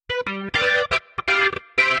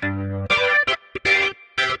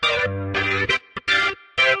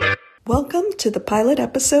Welcome to the pilot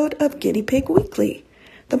episode of Guinea Pig Weekly,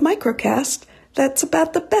 the microcast that's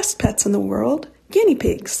about the best pets in the world, guinea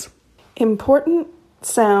pigs. Important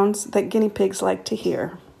sounds that guinea pigs like to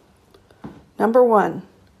hear. Number 1,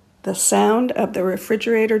 the sound of the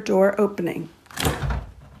refrigerator door opening.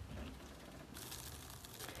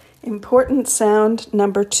 Important sound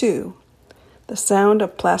number 2, the sound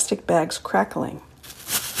of plastic bags crackling.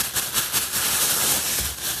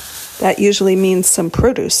 That usually means some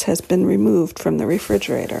produce has been removed from the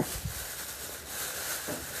refrigerator.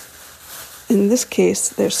 In this case,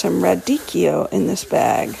 there's some radicchio in this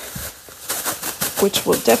bag, which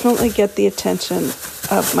will definitely get the attention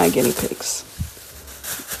of my guinea pigs.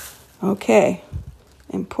 Okay,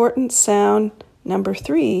 important sound number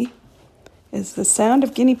 3 is the sound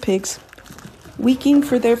of guinea pigs weeking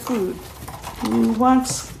for their food. Who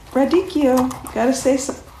wants radicchio? Gotta say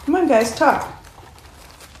something. Come on, guys, talk.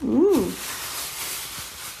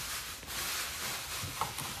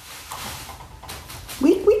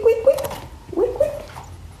 Week, week, week, week, week, week.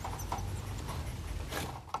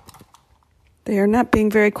 They are not being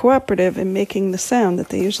very cooperative in making the sound that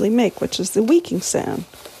they usually make, which is the weeking sound.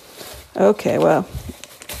 Okay, well,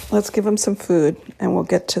 let's give them some food, and we'll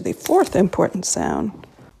get to the 4th important sound.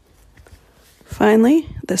 Finally,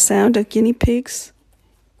 the sound of guinea pigs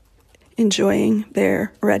enjoying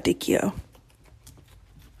their radicchio.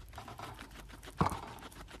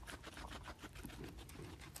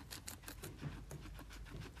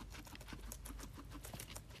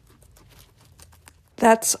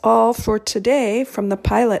 That's all for today from the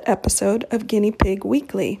pilot episode of Guinea Pig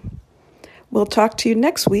Weekly. We'll talk to you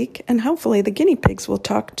next week, and hopefully the guinea pigs will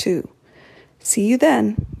talk too. See you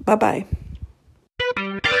then. Bye-bye.